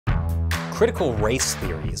critical race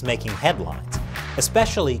theory is making headlines,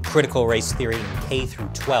 especially critical race theory in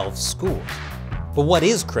K-12 schools. But what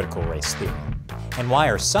is critical race theory? And why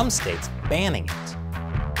are some states banning it?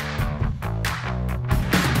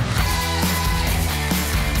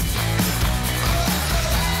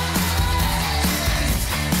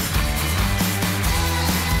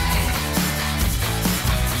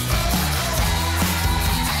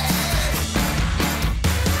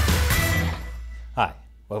 Hi,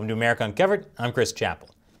 welcome to America Uncovered. I'm Chris Chappell.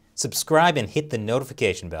 Subscribe and hit the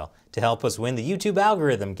notification bell to help us win the YouTube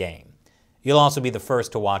algorithm game. You'll also be the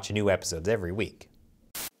first to watch new episodes every week.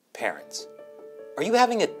 Parents, are you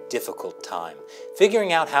having a difficult time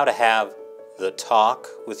figuring out how to have the talk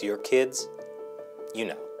with your kids? You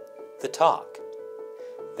know, the talk.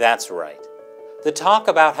 That's right. The talk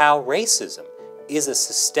about how racism is a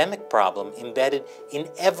systemic problem embedded in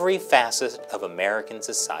every facet of American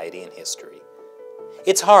society and history.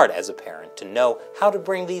 It's hard as a parent to know how to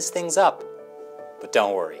bring these things up. But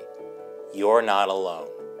don't worry, you're not alone.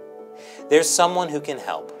 There's someone who can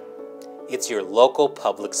help. It's your local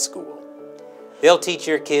public school. They'll teach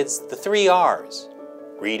your kids the 3 R's: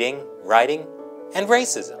 reading, writing, and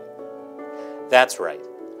racism. That's right.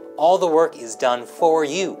 All the work is done for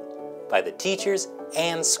you by the teachers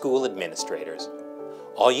and school administrators.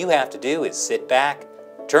 All you have to do is sit back,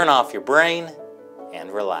 turn off your brain, and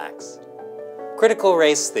relax. Critical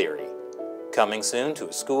Race Theory, coming soon to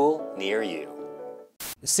a school near you.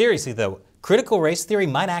 Seriously though, critical race theory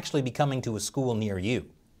might actually be coming to a school near you.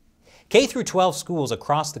 K-12 schools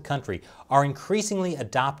across the country are increasingly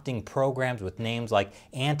adopting programs with names like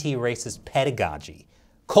anti-racist pedagogy,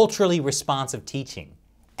 culturally responsive teaching,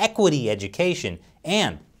 equity education,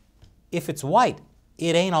 and if it's white,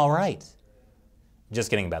 it ain't all right. Just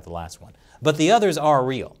kidding about the last one. But the others are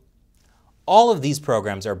real. All of these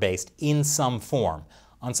programs are based in some form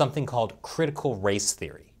on something called critical race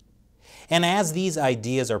theory. And as these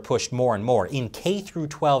ideas are pushed more and more in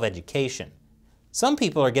K-12 education, some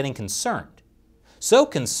people are getting concerned. So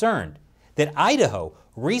concerned that Idaho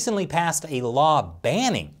recently passed a law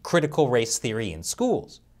banning critical race theory in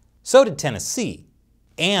schools. So did Tennessee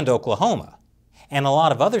and Oklahoma. And a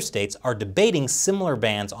lot of other states are debating similar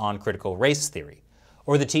bans on critical race theory,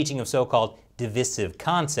 or the teaching of so-called divisive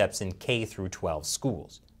concepts in K-12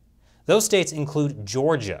 schools. Those states include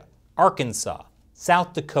Georgia, Arkansas,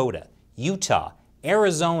 South Dakota, Utah,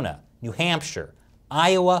 Arizona, New Hampshire,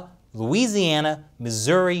 Iowa, Louisiana,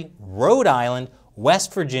 Missouri, Rhode Island,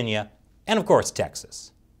 West Virginia, and of course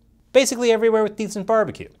Texas. Basically everywhere with decent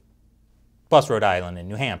barbecue, plus Rhode Island and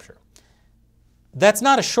New Hampshire. That's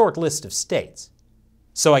not a short list of states.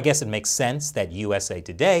 So I guess it makes sense that USA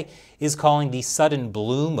Today is calling the sudden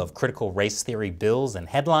bloom of critical race theory bills and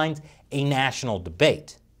headlines a national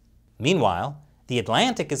debate. Meanwhile, The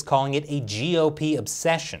Atlantic is calling it a GOP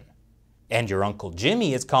obsession. And your Uncle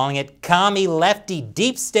Jimmy is calling it commie lefty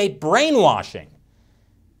deep state brainwashing.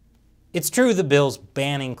 It's true the bills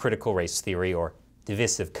banning critical race theory or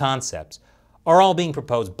divisive concepts are all being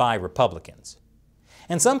proposed by Republicans.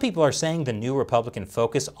 And some people are saying the new Republican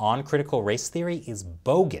focus on critical race theory is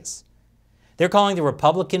bogus. They're calling the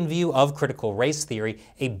Republican view of critical race theory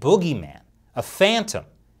a boogeyman, a phantom,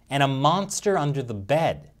 and a monster under the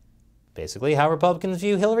bed. Basically how Republicans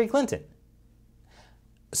view Hillary Clinton.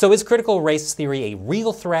 So is critical race theory a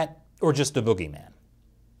real threat or just a boogeyman?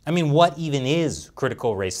 I mean, what even is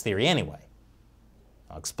critical race theory anyway?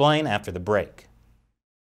 I'll explain after the break.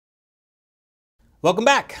 Welcome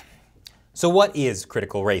back. So what is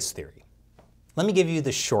critical race theory? Let me give you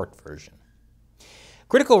the short version.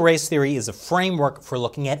 Critical race theory is a framework for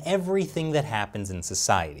looking at everything that happens in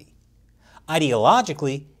society.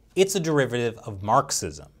 Ideologically, it's a derivative of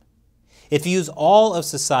Marxism. It views all of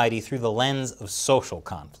society through the lens of social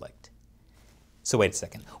conflict. So wait a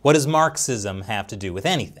second, what does Marxism have to do with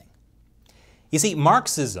anything? You see,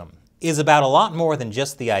 Marxism is about a lot more than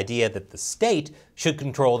just the idea that the state should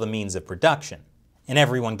control the means of production and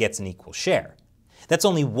everyone gets an equal share. That's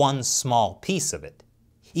only one small piece of it,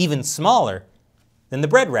 even smaller than the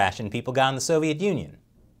bread ration people got in the Soviet Union.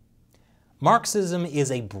 Marxism is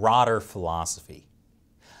a broader philosophy.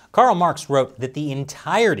 Karl Marx wrote that the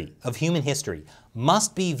entirety of human history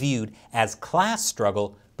must be viewed as class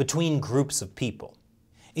struggle between groups of people.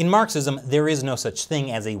 In Marxism, there is no such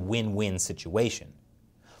thing as a win-win situation.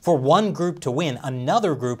 For one group to win,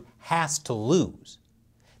 another group has to lose.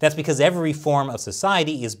 That's because every form of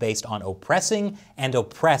society is based on oppressing and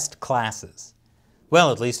oppressed classes.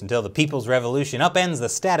 Well, at least until the People's Revolution upends the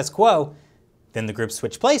status quo, then the groups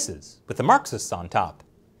switch places, with the Marxists on top.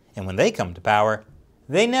 And when they come to power,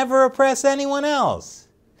 they never oppress anyone else.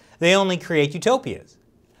 They only create utopias.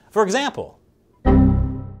 For example,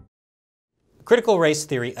 critical race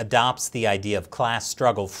theory adopts the idea of class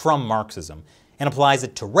struggle from Marxism and applies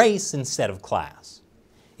it to race instead of class.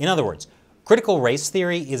 In other words, critical race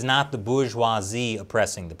theory is not the bourgeoisie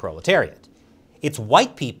oppressing the proletariat. It's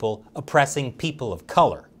white people oppressing people of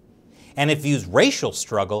color, and it views racial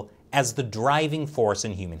struggle as the driving force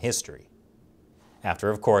in human history. After,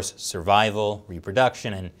 of course, survival,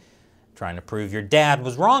 reproduction, and trying to prove your dad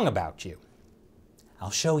was wrong about you. I'll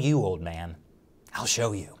show you, old man. I'll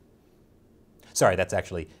show you. Sorry, that's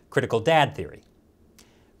actually critical dad theory.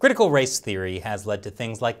 Critical race theory has led to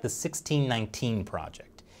things like the 1619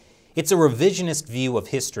 Project. It's a revisionist view of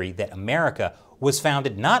history that America was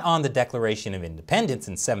founded not on the Declaration of Independence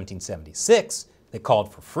in 1776 that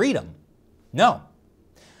called for freedom. No.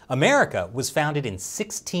 America was founded in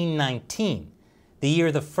 1619, the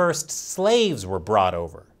year the first slaves were brought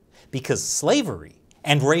over, because slavery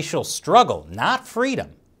and racial struggle, not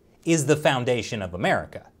freedom, is the foundation of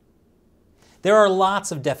America. There are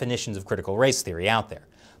lots of definitions of critical race theory out there,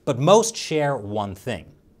 but most share one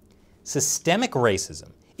thing. Systemic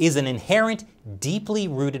racism is an inherent, deeply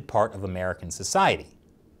rooted part of American society.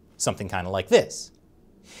 Something kind of like this.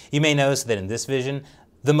 You may notice that in this vision,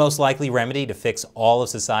 the most likely remedy to fix all of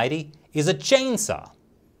society is a chainsaw.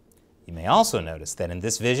 You may also notice that in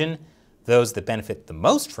this vision, those that benefit the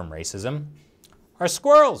most from racism are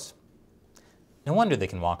squirrels. No wonder they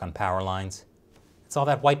can walk on power lines. It's all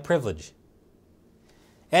that white privilege.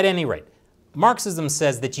 At any rate, Marxism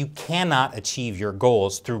says that you cannot achieve your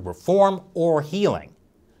goals through reform or healing.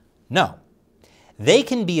 No, they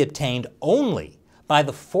can be attained only by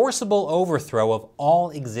the forcible overthrow of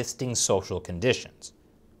all existing social conditions.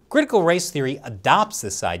 Critical race theory adopts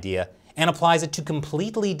this idea and applies it to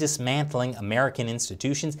completely dismantling American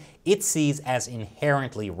institutions it sees as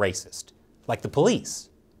inherently racist, like the police.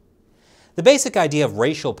 The basic idea of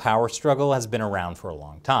racial power struggle has been around for a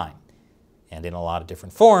long time, and in a lot of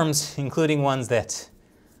different forms, including ones that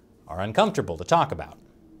are uncomfortable to talk about.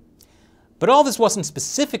 But all this wasn't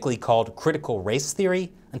specifically called critical race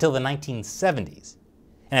theory until the 1970s.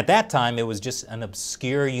 And at that time, it was just an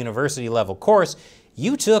obscure university-level course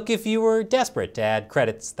you took if you were desperate to add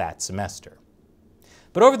credits that semester.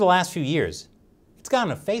 But over the last few years, it's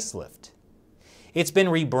gotten a facelift. It's been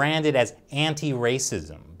rebranded as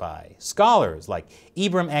anti-racism by scholars like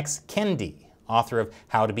Ibram X. Kendi, author of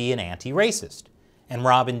How to Be an Anti-Racist, and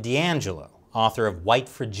Robin DiAngelo, author of White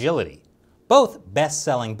Fragility, both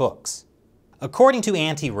best-selling books. According to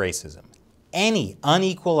anti-racism, any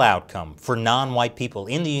unequal outcome for non-white people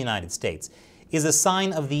in the United States is a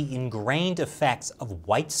sign of the ingrained effects of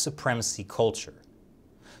white supremacy culture.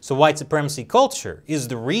 So white supremacy culture is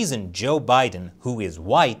the reason Joe Biden, who is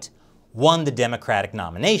white, won the Democratic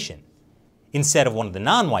nomination, instead of one of the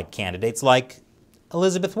non-white candidates like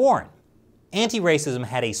Elizabeth Warren. Anti-racism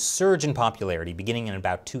had a surge in popularity beginning in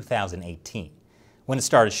about 2018, when it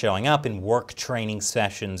started showing up in work training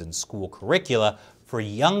sessions and school curricula for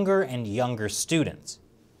younger and younger students.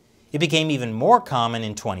 It became even more common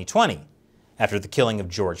in 2020, after the killing of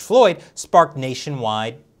George Floyd sparked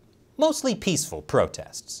nationwide, mostly peaceful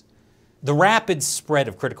protests. The rapid spread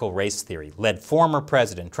of critical race theory led former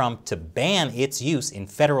President Trump to ban its use in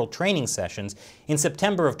federal training sessions in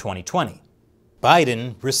September of 2020.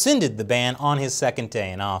 Biden rescinded the ban on his second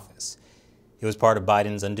day in office. It was part of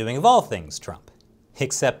Biden's undoing of all things Trump,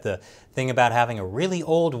 except the thing about having a really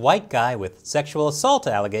old white guy with sexual assault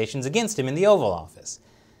allegations against him in the Oval Office.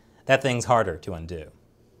 That thing's harder to undo.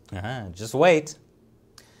 Just wait.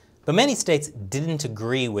 But many states didn't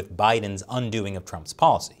agree with Biden's undoing of Trump's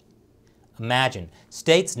policy. Imagine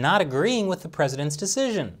states not agreeing with the president's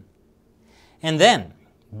decision. And then,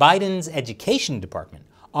 Biden's education department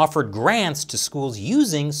offered grants to schools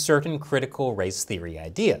using certain critical race theory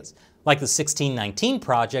ideas, like the 1619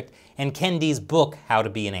 Project and Kendi's book, How to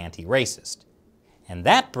Be an Anti-Racist. And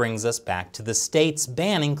that brings us back to the states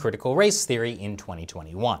banning critical race theory in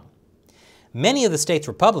 2021. Many of the state's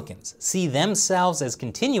Republicans see themselves as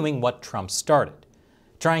continuing what Trump started,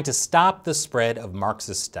 trying to stop the spread of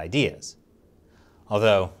Marxist ideas.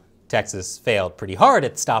 Although Texas failed pretty hard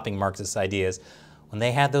at stopping Marxist ideas when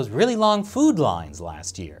they had those really long food lines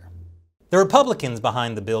last year. The Republicans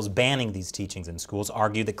behind the bills banning these teachings in schools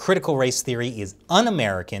argue that critical race theory is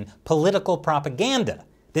un-American political propaganda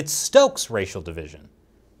that stokes racial division.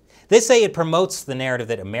 They say it promotes the narrative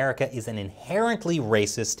that America is an inherently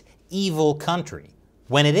racist, evil country,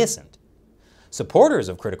 when it isn't. Supporters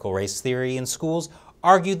of critical race theory in schools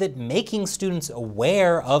argue that making students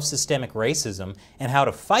aware of systemic racism and how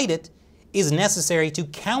to fight it is necessary to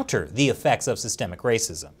counter the effects of systemic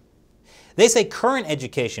racism. They say current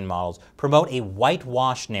education models promote a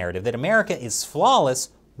whitewash narrative that America is flawless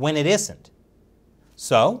when it isn't.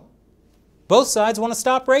 So, both sides want to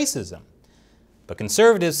stop racism. But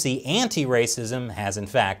conservatives see anti-racism as, in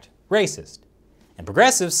fact, racist. And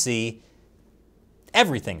progressives see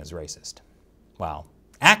everything as racist, while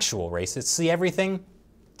actual racists see everything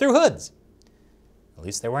through hoods. At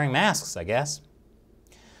least they're wearing masks, I guess.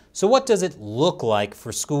 So what does it look like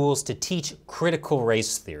for schools to teach critical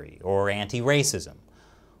race theory or anti-racism?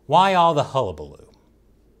 Why all the hullabaloo?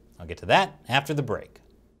 I'll get to that after the break.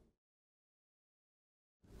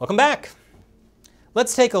 Welcome back.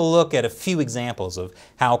 Let's take a look at a few examples of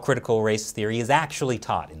how critical race theory is actually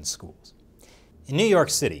taught in schools. In New York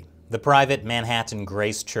City, the private Manhattan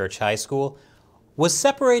Grace Church High School was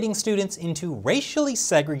separating students into racially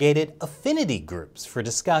segregated affinity groups for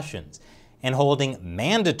discussions and holding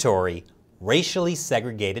mandatory racially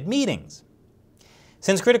segregated meetings.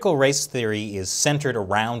 Since critical race theory is centered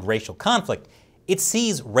around racial conflict, it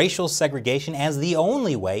sees racial segregation as the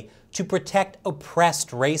only way to protect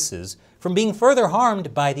oppressed races from being further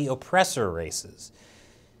harmed by the oppressor races.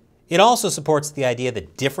 It also supports the idea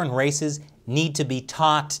that different races need to be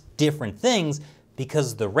taught different things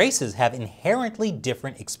because the races have inherently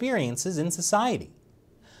different experiences in society.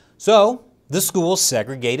 So, the school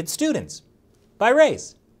segregated students by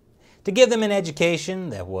race to give them an education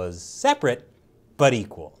that was separate but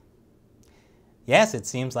equal. Yes, it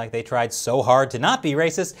seems like they tried so hard to not be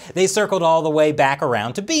racist, they circled all the way back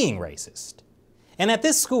around to being racist. And at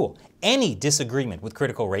this school, any disagreement with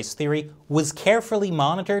critical race theory was carefully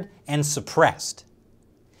monitored and suppressed.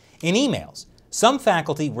 In emails, some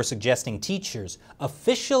faculty were suggesting teachers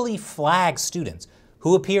officially flag students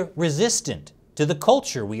who appear resistant to the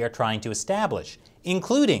culture we are trying to establish,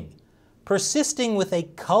 including persisting with a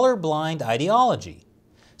colorblind ideology,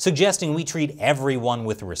 suggesting we treat everyone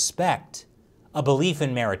with respect, a belief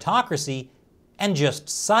in meritocracy, and just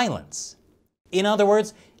silence. In other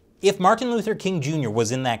words, if Martin Luther King Jr.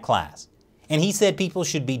 was in that class, and he said people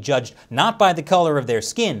should be judged not by the color of their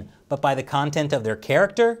skin, but by the content of their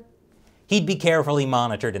character, he'd be carefully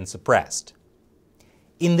monitored and suppressed.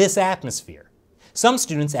 In this atmosphere, some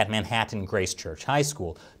students at Manhattan Grace Church High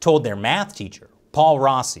School told their math teacher, Paul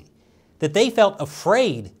Rossi, that they felt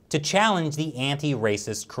afraid to challenge the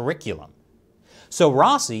anti-racist curriculum. So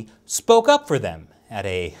Rossi spoke up for them at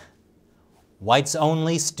a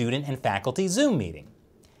whites-only student and faculty Zoom meeting.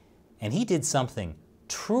 And he did something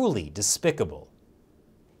truly despicable.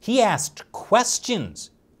 He asked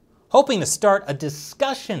questions, hoping to start a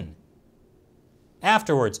discussion.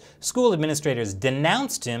 Afterwards, school administrators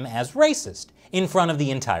denounced him as racist in front of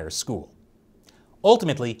the entire school.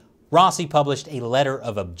 Ultimately, Rossi published a letter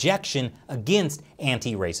of objection against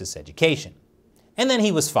anti-racist education. And then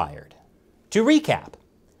he was fired. To recap,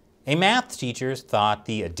 a math teacher thought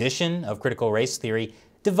the addition of critical race theory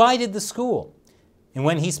divided the school. And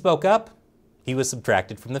when he spoke up, he was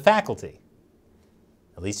subtracted from the faculty.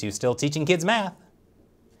 At least he was still teaching kids math.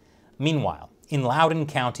 Meanwhile, in Loudoun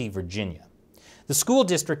County, Virginia, the school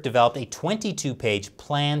district developed a 22-page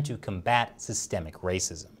plan to combat systemic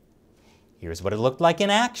racism. Here's what it looked like in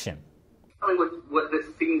action. Tell me what this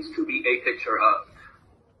seems to be a picture of.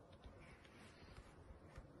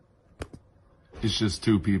 It's just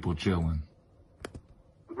two people chilling.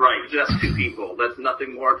 Right, just two people. There's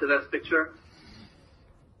nothing more to this picture?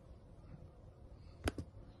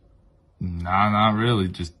 Nah, not really.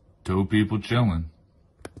 Just two people chilling.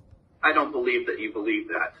 I don't believe that you believe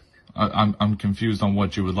that. I'm confused on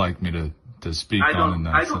what you would like me to speak on in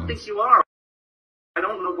that sense. I don't think you are. I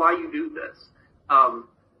don't know why you do this. I'm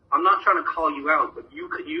not trying to call you out, but you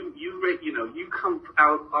come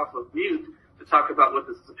out off of mute to talk about what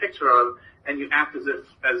this is a picture of, and you act as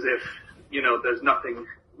if there's nothing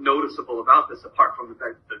noticeable about this apart from the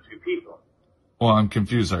fact that they're two people. Well, I'm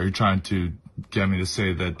confused. Are you trying to get me to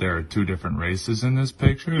say that there are two different races in this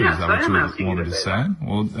picture? Yes, is that what you want me to say? That.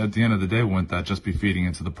 Well, at the end of the day, wouldn't that just be feeding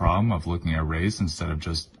into the problem of looking at race instead of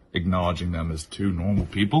just acknowledging them as two normal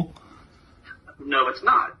people? No, it's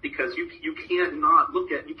not, because you can't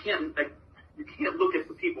look at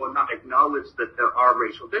the people and not acknowledge that there are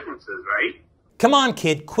racial differences, right? Come on,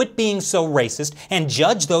 kid, quit being so racist and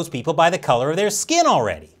judge those people by the color of their skin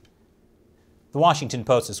already. The Washington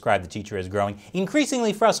Post described the teacher as growing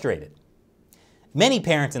increasingly frustrated. Many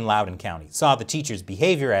parents in Loudoun County saw the teacher's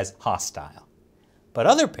behavior as hostile. But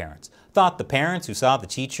other parents thought the parents who saw the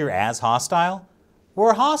teacher as hostile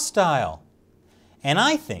were hostile. And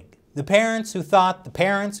I think the parents who thought the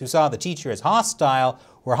parents who saw the teacher as hostile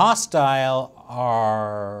were hostile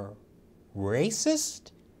are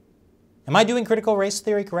racist? Am I doing critical race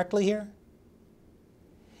theory correctly here?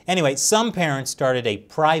 Anyway, some parents started a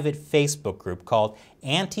private Facebook group called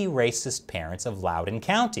Anti-Racist Parents of Loudoun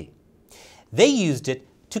County. They used it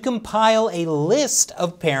to compile a list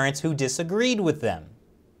of parents who disagreed with them.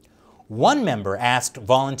 One member asked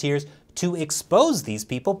volunteers to expose these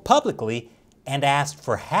people publicly and asked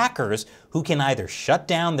for hackers who can either shut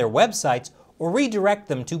down their websites or redirect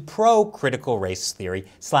them to pro-critical race theory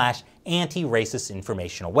 / anti-racist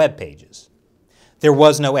informational web pages. There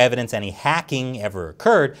was no evidence any hacking ever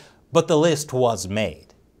occurred, but the list was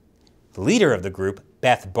made. The leader of the group,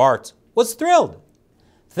 Beth Bartz, was thrilled.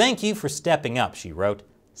 "Thank you for stepping up," she wrote.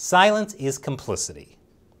 "Silence is complicity."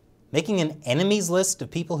 Making an enemies list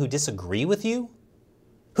of people who disagree with you?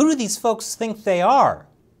 Who do these folks think they are?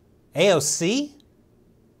 AOC?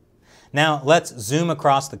 Now let's zoom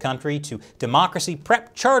across the country to Democracy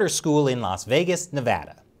Prep Charter School in Las Vegas,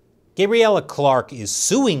 Nevada. Gabriella Clark is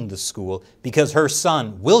suing the school because her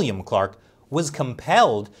son, William Clark, was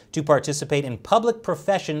compelled to participate in public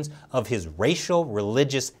professions of his racial,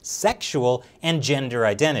 religious, sexual, and gender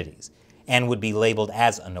identities, and would be labeled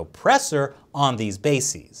as an oppressor on these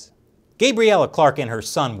bases. Gabriella Clark and her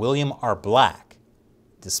son, William, are black.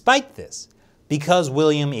 Despite this, because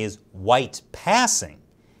William is white passing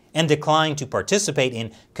and declined to participate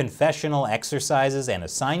in confessional exercises and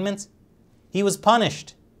assignments, he was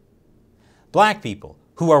punished. Black people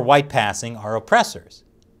who are white passing are oppressors.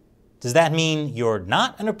 Does that mean you're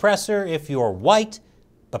not an oppressor if you're white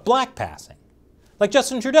but black passing? Like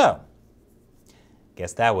Justin Trudeau.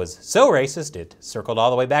 Guess that was so racist it circled all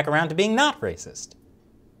the way back around to being not racist.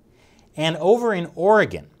 And over in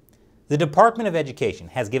Oregon, the Department of Education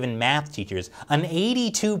has given math teachers an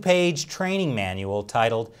 82-page training manual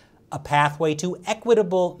titled A Pathway to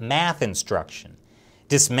Equitable Math Instruction,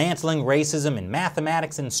 Dismantling Racism in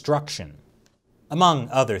Mathematics Instruction. Among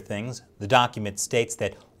other things, the document states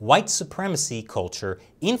that white supremacy culture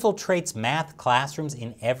infiltrates math classrooms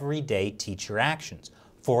in everyday teacher actions.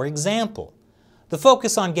 For example, the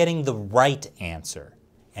focus on getting the right answer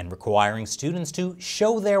and requiring students to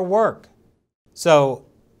show their work. So,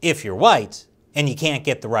 if you're white and you can't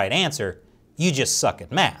get the right answer, you just suck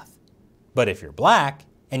at math. But if you're black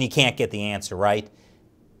and you can't get the answer right,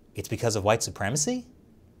 it's because of white supremacy?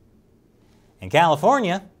 And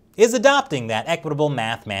California is adopting that equitable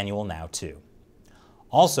math manual now too.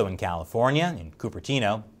 Also in California, in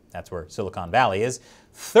Cupertino, that's where Silicon Valley is,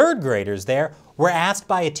 third graders there were asked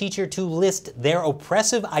by a teacher to list their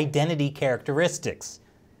oppressive identity characteristics,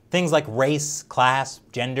 things like race, class,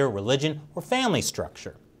 gender, religion, or family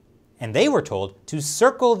structure. And they were told to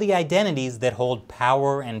circle the identities that hold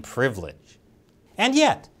power and privilege. And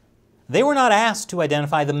yet, they were not asked to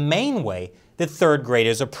identify the main way that third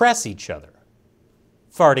graders oppress each other: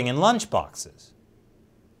 farting in lunchboxes.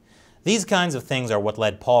 These kinds of things are what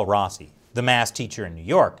led Paul Rossi, the math teacher in New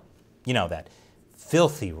York, you know, that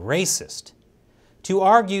filthy racist, to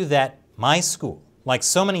argue that my school, like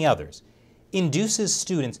so many others, induces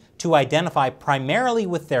students to identify primarily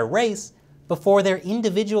with their race before their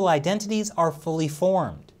individual identities are fully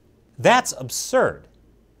formed. That's absurd.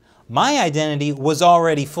 My identity was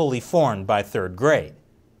already fully formed by third grade.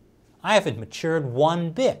 I haven't matured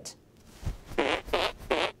one bit.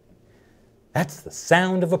 That's the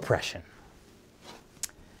sound of oppression.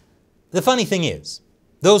 The funny thing is,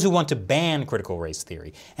 those who want to ban critical race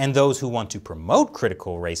theory and those who want to promote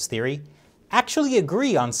critical race theory actually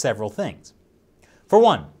agree on several things. For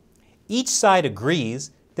one, each side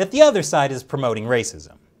agrees that the other side is promoting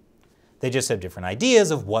racism. They just have different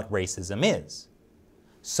ideas of what racism is.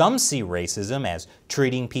 Some see racism as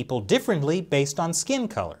treating people differently based on skin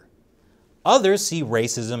color. Others see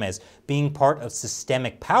racism as being part of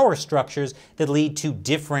systemic power structures that lead to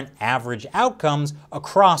different average outcomes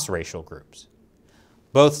across racial groups.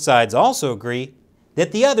 Both sides also agree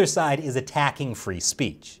that the other side is attacking free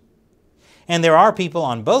speech. And there are people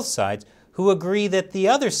on both sides who agree that the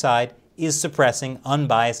other side is suppressing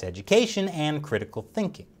unbiased education and critical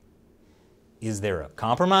thinking. Is there a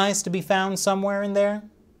compromise to be found somewhere in there?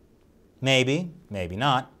 Maybe, maybe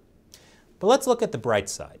not. But let's look at the bright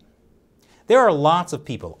side. There are lots of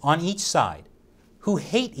people on each side who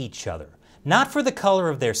hate each other, not for the color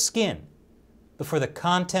of their skin, but for the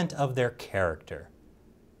content of their character.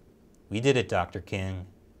 We did it, Dr. King.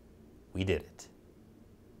 We did it.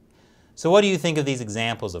 So what do you think of these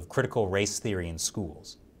examples of critical race theory in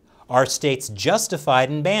schools? Are states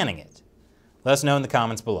justified in banning it? Let us know in the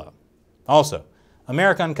comments below. Also,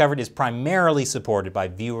 America Uncovered is primarily supported by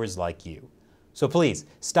viewers like you. So please,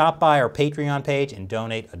 stop by our Patreon page and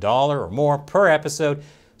donate $1 or more per episode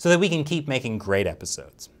so that we can keep making great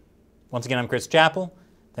episodes. Once again, I'm Chris Chappell.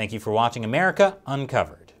 Thank you for watching America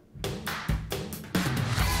Uncovered.